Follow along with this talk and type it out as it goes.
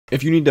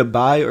If you need to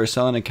buy or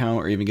sell an account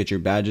or even get your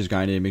badges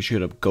grinded, make sure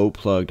to go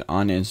plugged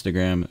on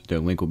Instagram. Their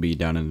link will be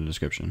down in the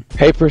description.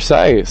 Hey,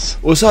 Precise.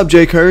 What's up,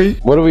 Jay Curry?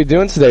 What are we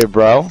doing today,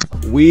 bro?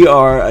 We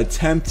are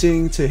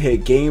attempting to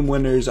hit game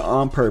winners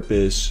on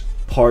purpose,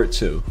 part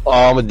 2. Oh,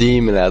 I'm a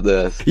demon at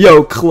this.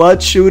 Yo,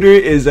 clutch shooter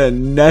is a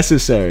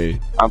necessary.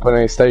 I'm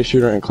putting a steady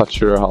shooter and clutch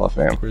shooter Hall of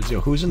Fame. Yo,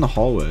 who's in the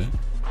hallway?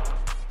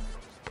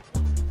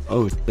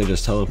 Oh, they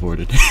just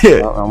teleported.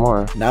 No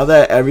more. Now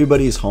that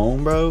everybody's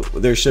home, bro,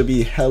 there should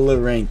be hella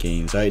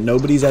rankings, right?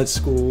 Nobody's at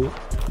school,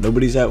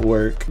 nobody's at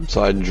work.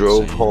 So I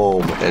drove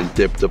home and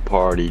dipped the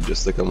party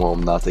just to come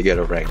home, not to get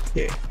a ranked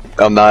game.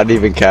 I'm not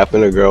even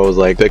capping. A girl was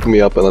like, pick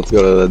me up and let's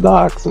go to the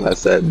docks. And I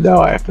said,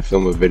 no, I have to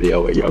film a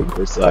video with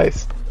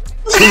YoungPrecise.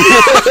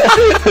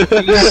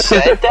 You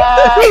said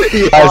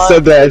that? I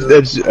said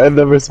that and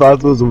the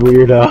response was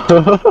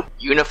weirdo.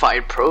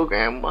 Unified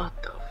program, what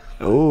the?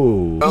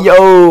 Oh.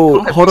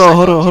 Yo, hold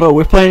on.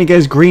 We're playing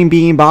against Green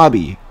Bean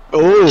Bobby.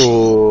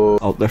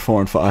 Oh, they're 4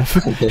 and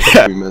 5. we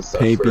missed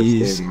our Papies.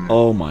 first game.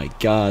 Oh my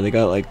god, they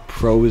got like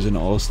pros and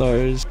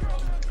all-stars.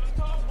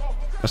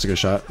 That's a good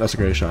shot. That's a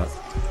great shot.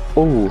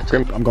 Oh,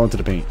 I'm going to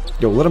the paint.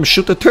 Yo, let him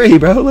shoot the 3,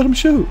 bro. Let him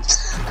shoot.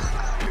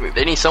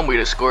 They need some way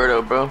to score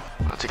though, bro.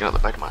 I'll take it out the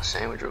back of my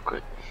sandwich real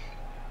quick.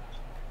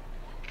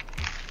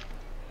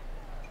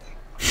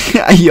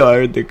 Yo, I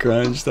heard the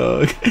crunch,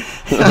 dog.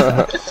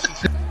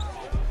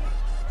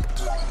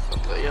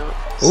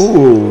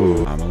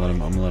 Ooh. I'm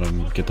gonna let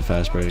him get the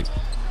fast break.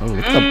 Oh,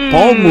 look at the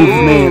ball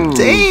movement.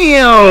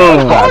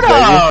 Damn.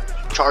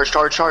 Charge.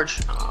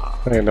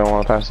 I don't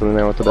want to pass the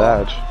man with the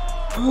badge.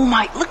 Oh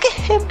my, look at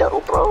him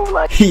though, bro.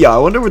 Like, Yeah, I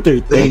wonder what they're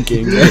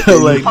thinking. Like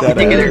probably that.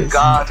 thinking they're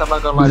gods. I'm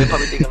not gonna lie, they're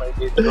probably thinking like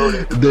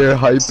they're They're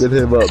hyping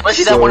him up.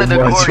 Especially that one in the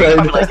corner, right?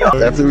 probably like, yo.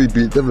 After we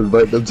beat them,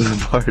 invite them to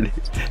the party.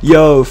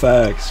 Yo,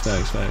 facts.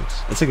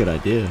 That's a good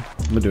idea.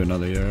 I'm gonna do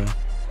another Euro.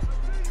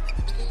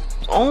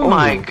 Oh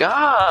my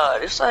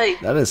god, it's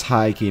like. That is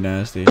high key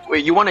nasty.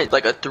 Wait, you want it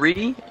like a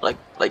 3? Like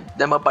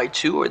them up by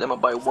 2 or them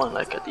up by 1?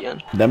 Like at the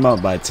end? Them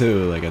up by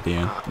 2, like at the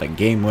end. Like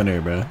game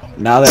winner, bro.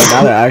 Now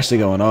they're actually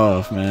going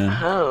off, man.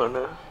 I don't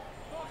know.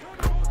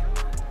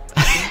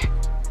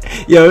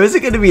 Yo, is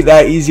it gonna be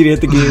that easy to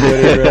hit the game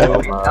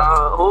winner, bro?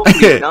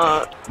 Hopefully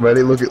not.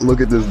 Ready? Look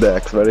at this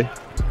Dex. Ready?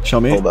 Show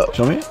me. Hold up.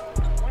 Show me.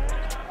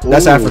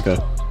 That's Ooh.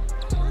 Africa.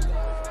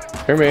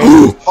 Hear me?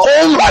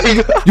 Oh my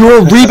god! You're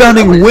a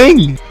rebounding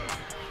wing.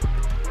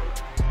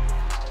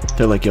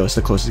 They're like, yo, it's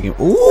the closest game.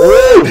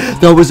 Ooh,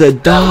 that was a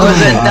dive.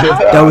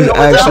 That was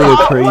actually a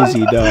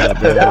crazy dive,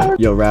 bro.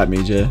 Yo, rap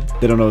me, Jay.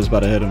 They don't know what's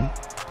about to hit him.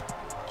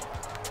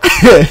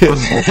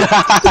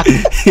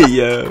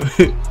 Yo.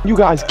 You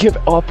guys give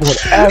up on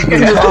every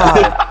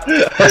time.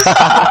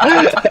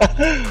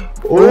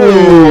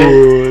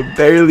 Ooh,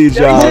 barely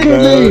job, Look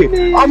at bro.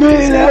 me. I'm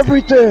hitting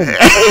everything.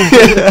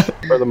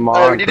 For the mod.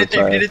 Oh, we need a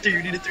 3, we need a 3,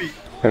 we need a 3.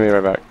 Hit me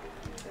right back.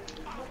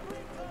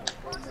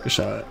 Good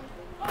shot.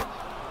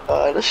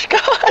 Let's go.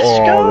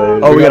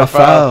 Oh, we got a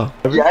foul.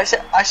 Yeah,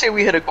 I say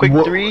we hit a quick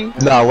 3.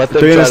 No, let them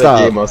Three and a try to stop.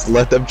 game us.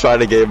 Let them try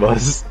to game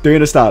us. 3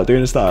 and a stop.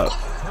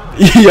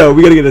 Yo,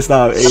 we gotta get a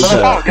stop.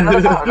 ASAP.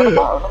 Another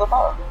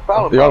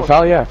foul. You want to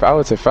foul? Yeah, foul.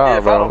 It's a foul, Yeah,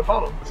 bro.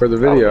 foul. For the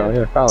video,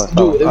 yeah, foul it.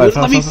 Dude, Alright,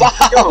 let me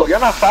foul. Yo, you're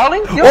not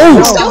fouling? Yo,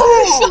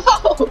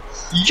 Oh!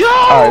 Yo!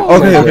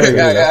 Alright, Okay.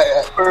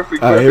 Yeah.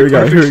 Perfect. Alright, here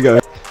we go.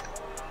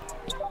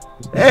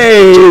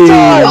 Hey!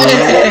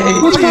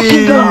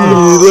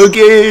 Look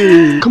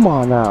at. Come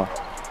on now.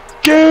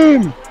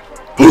 Game!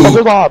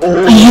 Other lob. Yo!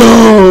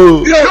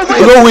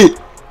 No, wait!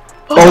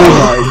 Oh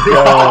my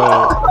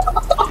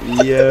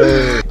god.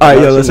 Yo. Alright,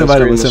 yo, let's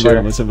invite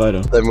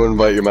him. Then we'll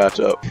invite your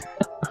matchup.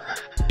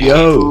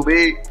 Yo. That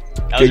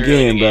was a Good really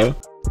game, bro. That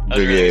was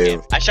a really good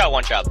game. I shot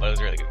 1 shot, but it was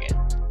a really good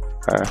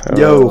game.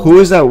 Yo, who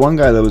is that one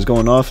guy that was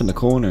going off in the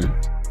corner?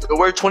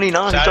 We're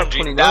 29. He dropped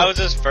 29. That was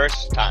his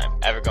first time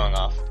ever going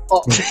off.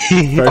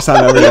 First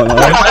time ever going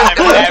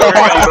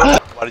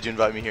off. Why did you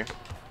invite me here?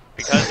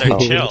 Because they're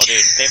chill,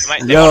 dude.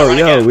 They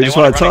Yo, we just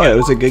want to talk. It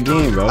was a good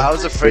game, bro. I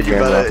was afraid you were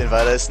game, gonna bro.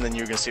 invite us and then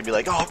you were gonna be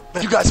like, oh,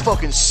 man, you guys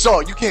fucking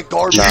suck. You can't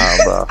guard me.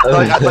 Nah, bro.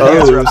 Like, I thought you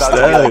guys were about to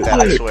be like that,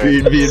 I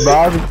swear. Bean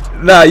Bobby.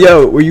 Nah,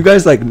 yo, were you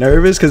guys like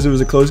nervous because it was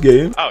a close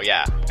game? Oh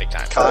yeah, big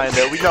time.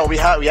 Kinda. We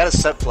had a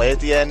set play at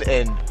the end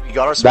and we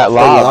got our That spot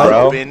lob,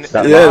 bro. open.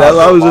 Yeah, that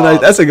lob was a nice.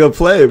 That's a good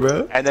play,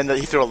 bro. And then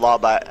he threw a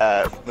lob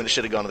when it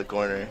should have gone to the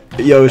corner.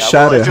 Yo, well,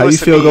 Shatter, if it how you was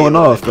to feel me, going it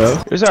off, would've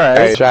bro? It was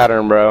alright.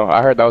 Shattering, bro.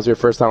 I heard that was your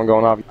first time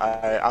going off.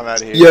 I'm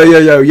out of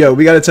here. Yo,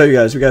 we gotta tell you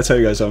guys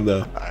something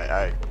though.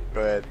 Alright, go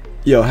ahead.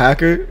 Yo,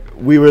 Hacker,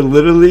 we were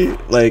literally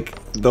like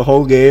the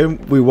whole game.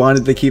 We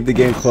wanted to keep the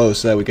game close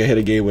so that we could hit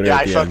a game winner Yeah,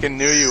 at I the end. fucking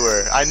knew you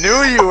were. I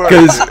knew you were.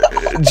 Because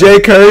Jay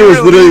Curry was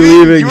literally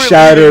leaving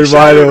Shattered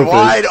wide open.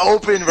 Wide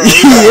open, bro.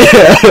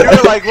 Yeah. You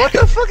were like, what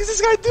the fuck is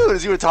this guy doing?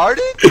 Is he retarded?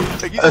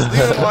 Like, you just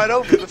leave him wide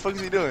open. What the fuck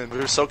is he doing? We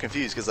were so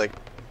confused because, like,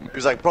 he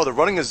was like, bro, they're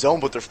running a zone,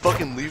 but they're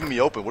fucking leaving me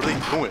open. What are they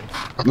doing?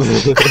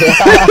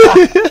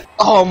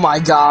 Oh my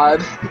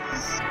god.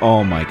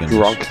 Oh my goodness.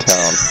 Drunk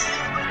town.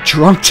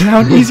 Drunk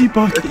town, easy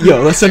bucket.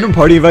 Yo, let's send him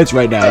party invites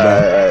right now,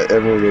 bro.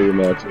 Everyone get your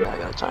match. I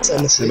gotta time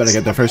They that. better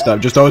get their first up.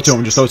 Just throw it to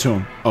him. Just throw it to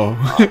him. Oh.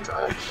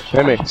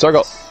 Hit me.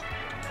 Circle.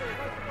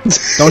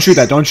 Don't shoot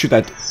that. Don't shoot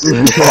that.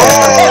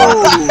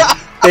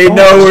 They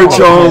know we're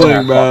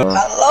trolling, bro.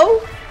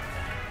 Hello?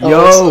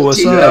 Yo,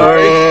 what's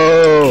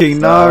up? King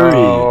Nari.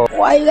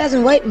 Why you guys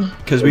invite me?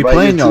 Because we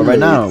playing y'all right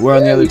now. We're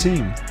on the other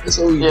team.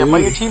 Yeah, my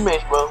your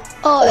teammates, bro.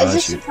 Oh, is Oh,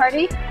 this shoot. a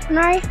party,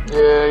 Nari?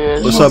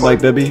 Yeah. What's up,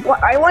 Mike Bibby?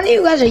 Are one of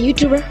you guys a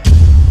YouTuber?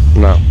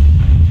 No.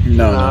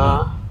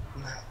 No.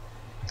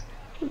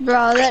 Bro,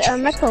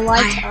 I'm not gonna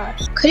lie to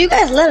us. Could you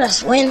guys let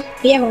us win?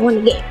 We haven't won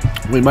the game.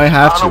 We might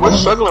have to. We're bro.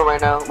 struggling right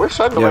now. We're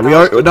struggling Yeah,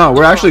 right we now. are. No,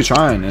 we're actually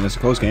trying, and it's a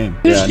close game.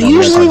 Yeah, no,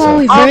 Usually when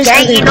we verse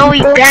Okay, you know we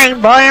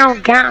gang, boy,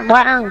 gang.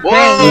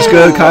 What's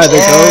good, Kai the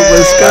Goat?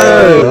 What's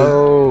good?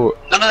 Oh.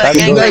 None of that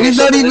gang bang He's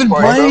shit not in even this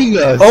party, bro. playing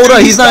us. Hold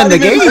on, he's not in the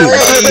game.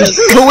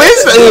 Who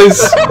is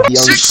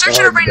this? Search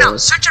it up right now.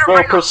 Search it up Bro,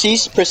 right now.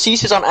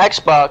 Precise is on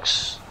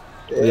Xbox.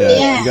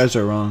 Yeah, you guys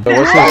are wrong.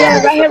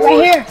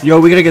 right here. Yo,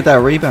 we gotta get that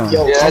rebound.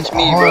 Yeah, that's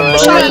me, bro.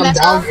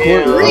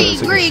 Green.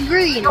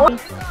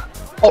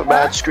 It's a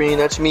bad screen.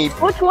 That's me.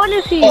 Which one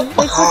is he? Yo,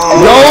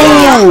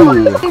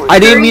 I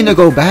didn't mean to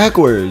go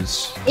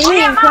backwards.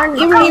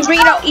 Ibrahim,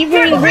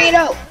 bring it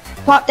out.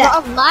 Pop that.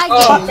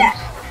 Pop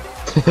that.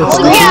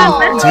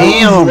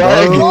 Damn,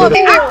 bro.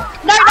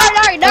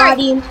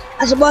 No.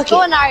 That's a bucket.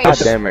 God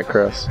damn it,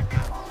 Chris.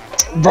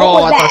 Bro,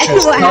 I thought you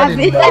was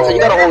So you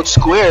gotta hold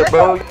square,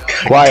 bro.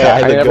 Quiet.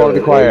 I need everyone to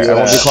be quiet.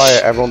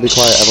 Everyone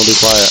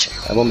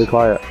be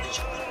quiet.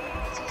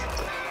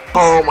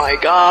 Oh my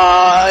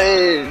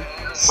god.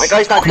 My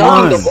guy's not Come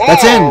on, dunking the ball,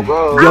 that's in.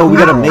 bro. Yo, we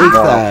gotta make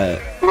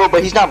that. Bro,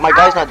 but he's not. My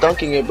guy's not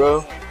dunking it,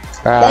 bro.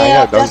 I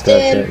gotta dunk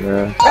that shit,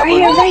 man.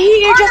 Right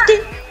here,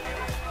 Justin.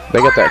 They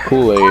got that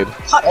Kool-Aid.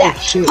 Pop that.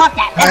 That's green,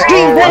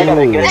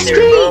 bro. That's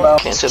green.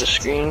 Can't see the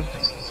screen.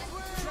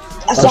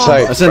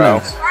 Precise, That's in bro.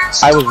 there.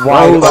 I was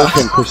wide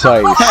open,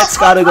 precise. That's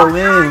gotta go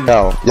in.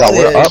 Yo,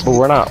 we're up, but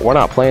we're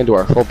not playing to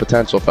our full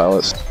potential,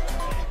 fellas.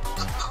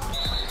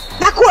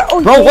 Backward.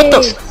 Oh, Bro, what yeah.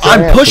 the?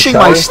 I'm pushing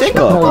my stick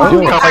up, Oh,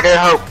 bro. I gotta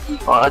help.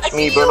 Oh, that's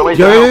me, bro. Nobody's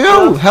Yo, gonna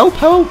yo, help, yo,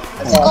 help.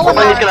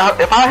 Nobody's gonna help.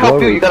 If I What help are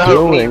you, we you gotta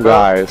help me, doing, bro.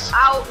 guys?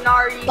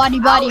 Body.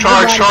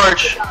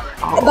 Charge.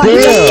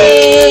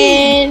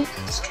 Justin.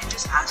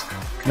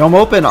 Yo, I'm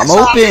open.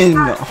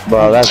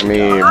 Bro, that's me,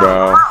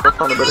 bro. Let's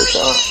find a better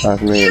shot.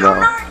 That's me,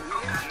 bro.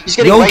 He's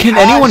getting Yo, right can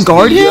past anyone me,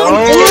 guard him? yo.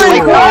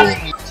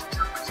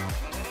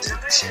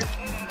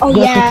 Oh,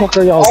 yeah. What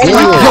are y'all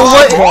Yo,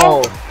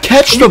 what?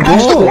 Catch the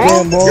ball.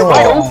 You're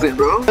wide open,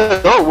 bro.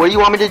 Yo, what do you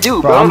want me to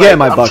do, bro? Bro, I'm getting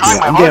my Like, bucket.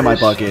 trying I'm getting my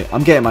hardest. bucket.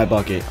 I'm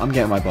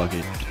getting my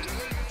bucket.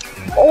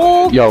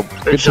 Yo,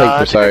 good take, shot,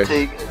 precise.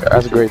 good take.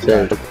 That's a great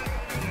take. Bro,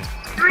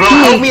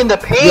 help me in the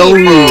paint, Yo.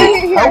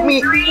 bro. Help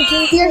me.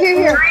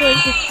 Here.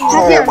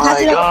 Oh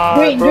my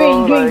god,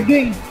 bro.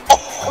 Green.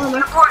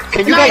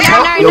 Can you guys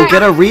help me? Yo,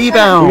 get a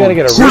rebound. We gotta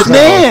get a Who's rebound,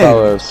 man?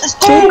 fellas. Let's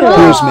go.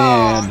 Who's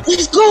man?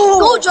 Let's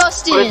go,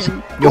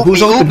 Justin. Yo,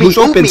 who's open? Who's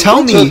open?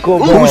 Tell me. Go,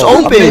 Who's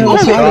bro. open?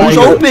 Who's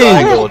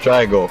open?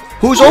 Triangle.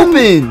 Who's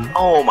open?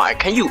 Oh my,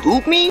 can you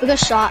oop me? Good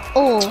shot.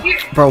 Oh.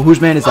 Bro,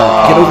 whose man is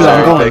that? Get over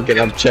there. I'm going.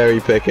 I'm cherry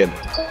picking.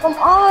 Come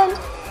on.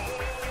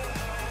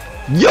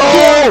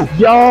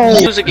 Yo!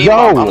 Lose a game,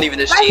 I'm leaving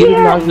this team.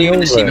 I'm leaving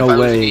this team if I No lose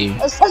a way. game.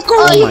 Let's go,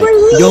 Oh my-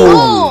 Ibrahim. Yo.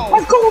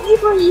 Let's go,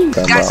 Ibrahim.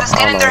 Guys, let's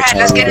get in their head.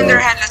 Let's get in their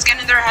head. Let's get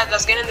in their head.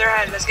 Let's get in their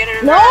head. Let's get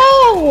in their head.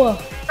 No.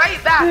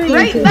 Right back.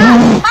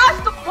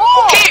 Pass the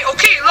ball.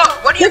 Okay.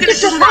 Look. What are you gonna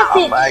do now?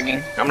 I'm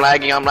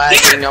lagging.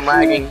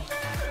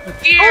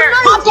 Here.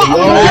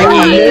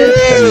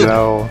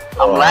 No.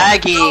 I'm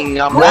lagging.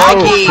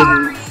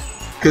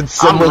 Could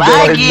someone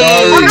lagging.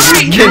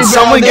 get Can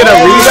someone get a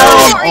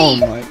rebound? Oh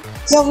my.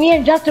 Yo, me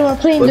and Justin were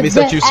playing Let the me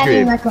set best. you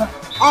straight.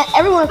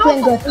 Everyone's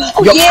playing good.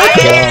 Yo.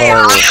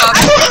 Yeah.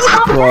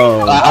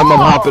 Bro. I'm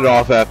hopping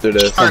off after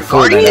this. I'm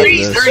Fortnite after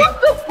this.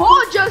 The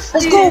ball,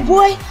 Justin. Let's go,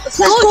 boy. Let's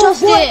go,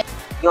 Justin.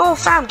 Yo,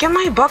 fam, get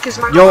my buckets,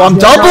 man. Yo, I'm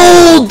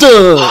doubled.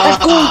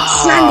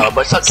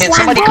 But can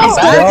somebody come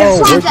back? Yo,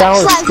 we're Slap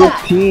down that.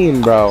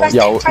 15, bro.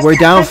 Yo, We're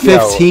down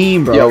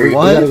 15, bro. yo, we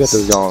gotta get What?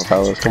 this going,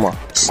 fellas. Come on.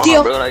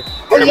 Steal. Bro, like,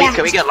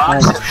 can we get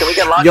locked? Can we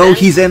get locked? Yo,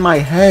 he's in my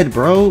head,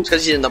 bro.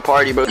 because he's in the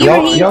party, bro.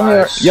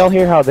 Y'all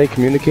hear how they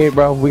communicate,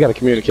 bro? We gotta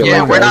communicate.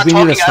 Yeah, like we're that. not We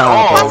need to talking at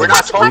all. stop, bro. We're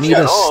not We talking need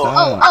at to all.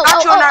 stop.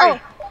 Got you,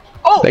 Nari.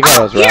 Oh, They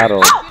got us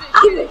rattled.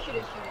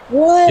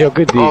 What? Yo,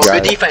 good D, Oh, good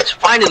guys. defense.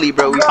 Finally,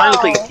 bro. We finally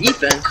played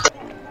defense.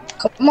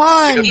 Come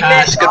on. Good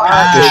pass. Good Good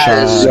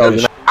pass. shot.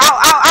 Yo,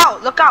 Ow.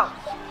 Look out.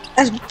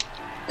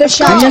 Good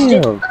shot,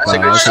 Justin. damn. That's a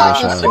Wow, good that's a shot.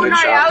 good That's a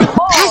shot.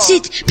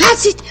 good shot.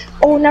 Pass it.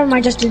 Oh, never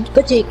mind, Justin.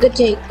 Good take. Good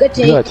take.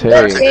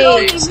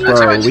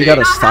 Bro, we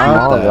gotta stop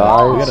Come on, that.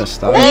 guys. We gotta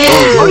stop.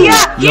 Oh,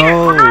 yeah.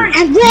 Yo.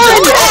 And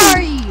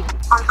run.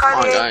 Come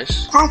on,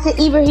 guys. Pass it,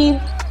 Ibrahim.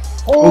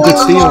 Oh, good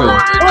steal.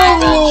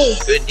 Oh,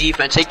 Good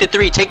defense. Take the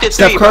three. Take the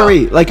Steph three, bro.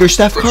 Curry, like you're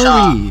Steph Good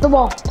shot. Curry. the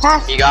ball.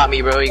 Pass. You got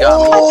me, bro. You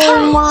got me.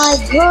 Oh my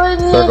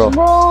goodness, Circle.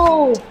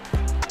 bro.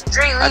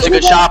 That's a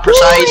good shot,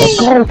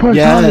 precise.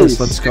 Yes,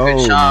 let's go.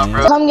 Good shot, man.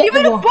 bro. Come get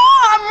the ball.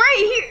 I'm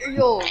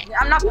Yo,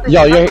 I'm not.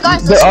 Yo,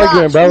 Guys, they're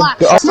arguing, bro.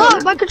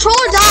 Look, my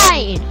controller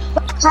died.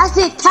 Pass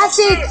it.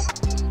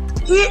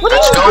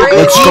 Let's go.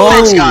 Let's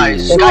go.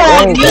 Guys.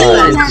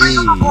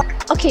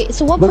 Okay,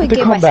 so what Look point at the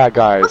game comeback,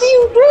 guys. What are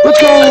you doing?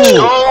 Let's go.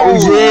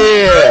 Oh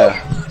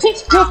yeah.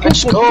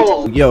 Let's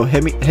go. Yo,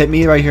 hit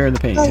me right here in the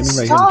paint. Hit me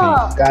right here in the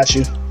paint. Got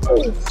you.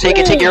 Take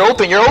it. You're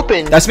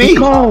open. That's me.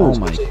 Go. Oh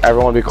my.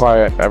 Everyone be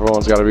quiet.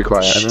 Everyone's gotta be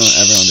quiet. Everyone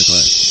be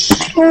quiet.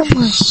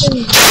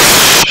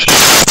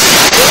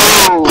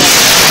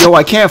 Yo,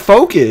 I can't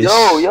focus.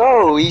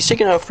 Yo, he's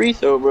taking a free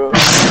throw, bro.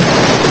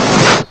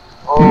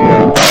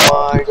 Oh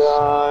my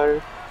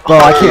god. Bro,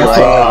 I can't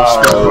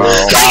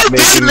focus. How you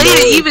busy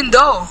later, even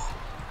though?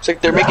 It's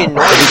like they're making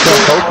noise.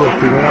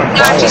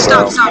 Yeah, just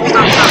stop. Stop.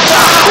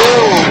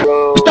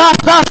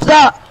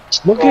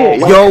 Look at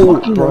Yo,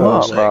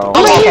 bro. I'm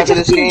off after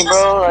this game,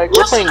 bro. Like,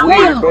 we're playing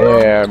weird, bro.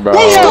 Yeah, bro.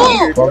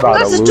 Let's We're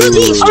about to do lose,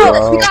 these.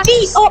 bro. We got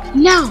these up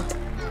now.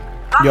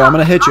 Yo, I'm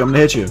gonna hit you.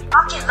 Lock it.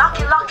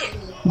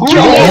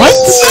 What?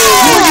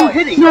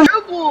 Yo,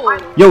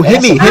 Yo,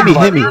 hit me. I didn't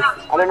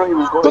know he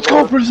was going. Let's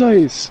go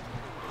precise.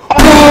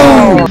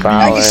 Oh,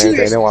 fouling. They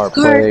didn't want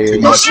to play.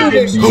 No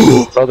shooters.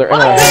 Bro, they're in a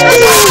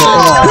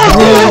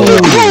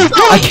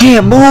I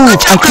can't move.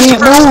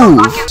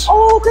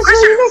 Oh,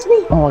 cause you missed me.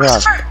 Oh my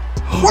god.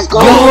 Let's go.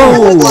 Yo.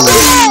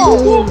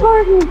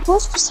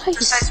 What's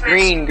precise?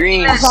 Green.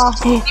 He missed. I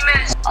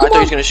thought he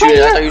was gonna shoot it.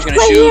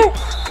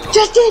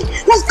 Justin,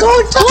 let's go.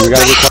 We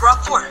gotta be Rock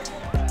 4.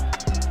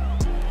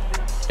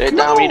 Get it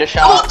down. We need a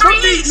shot. I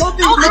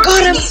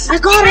got him.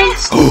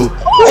 Oh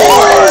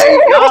my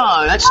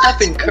god, that's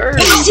Stephen Curry,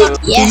 bro.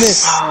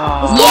 Yes.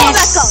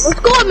 Let's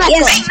go, Mecca.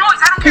 Make noise. I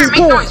don't care.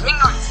 Make noise.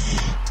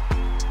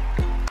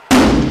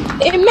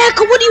 Hey,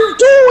 Mecca, what are you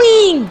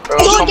doing? Bro,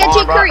 Go come get on,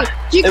 Jay bro. Curry.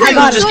 If we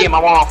lose this game,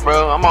 I'm off,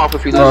 bro. I'm off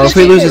if we Bro, lose if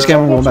we this lose game. this game,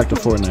 I'm going back to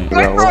Fortnite.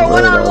 Going for a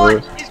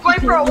one-on-one. He's going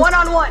for a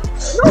one-on-one.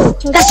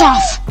 That's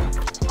off.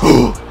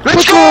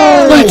 Let's go,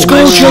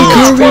 Jay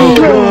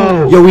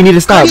Curry. Yo, we need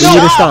to stop.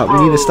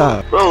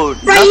 Bro,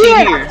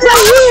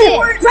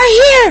 Right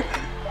here.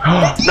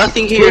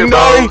 nothing here,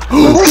 bro.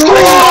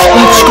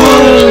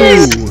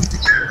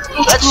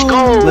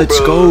 Let's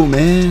go,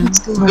 man.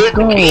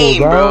 Good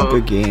game, bro.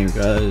 Good game,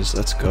 guys.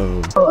 Let's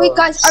go. Wait,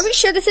 guys, are we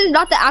sure this is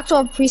not the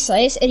actual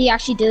precise and he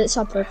actually did this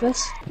on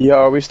purpose? Yo,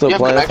 are we still You have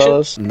playing, connection?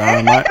 fellas? Nah,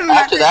 I'm not.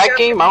 After that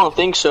game, I don't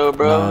think so,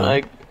 bro. Nah.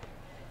 Like,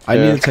 I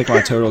need to take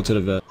my turtle to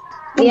the vet.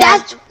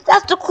 Yeah.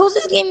 That's the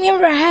closest game we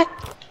ever had.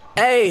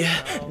 Hey,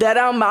 that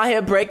I'm out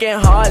here breaking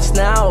hearts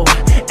now.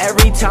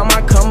 Every time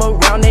I come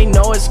around, they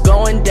know it's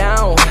going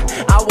down.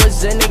 I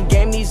was in the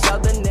game, these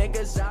other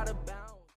niggas out of